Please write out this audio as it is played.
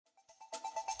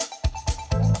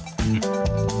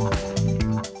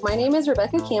My name is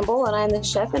Rebecca Campbell, and I'm the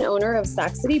chef and owner of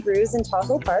Sac City Brews in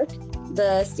Tahoe Park.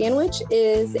 The sandwich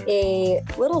is a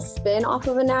little spin off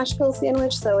of a Nashville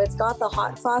sandwich, so it's got the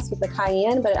hot sauce with the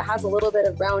cayenne, but it has a little bit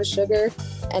of brown sugar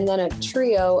and then a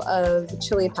trio of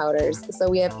chili powders. So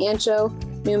we have ancho,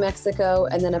 New Mexico,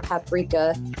 and then a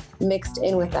paprika mixed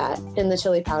in with that in the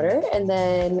chili powder. And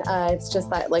then it's just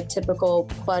that like typical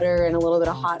butter and a little bit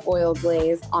of hot oil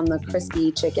glaze on the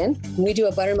crispy chicken. We do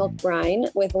a buttermilk brine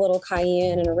with a little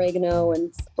cayenne and oregano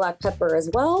and black pepper as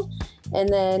well. And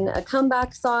then a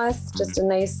comeback sauce, just a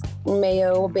nice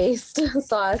mayo-based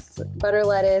sauce, butter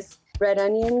lettuce, red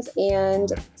onions,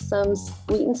 and some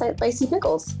sweet and spicy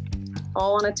pickles,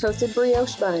 all on a toasted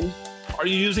brioche bun. Are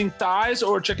you using thighs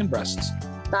or chicken breasts?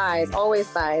 Thighs, always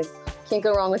thighs. Can't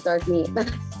go wrong with dark meat.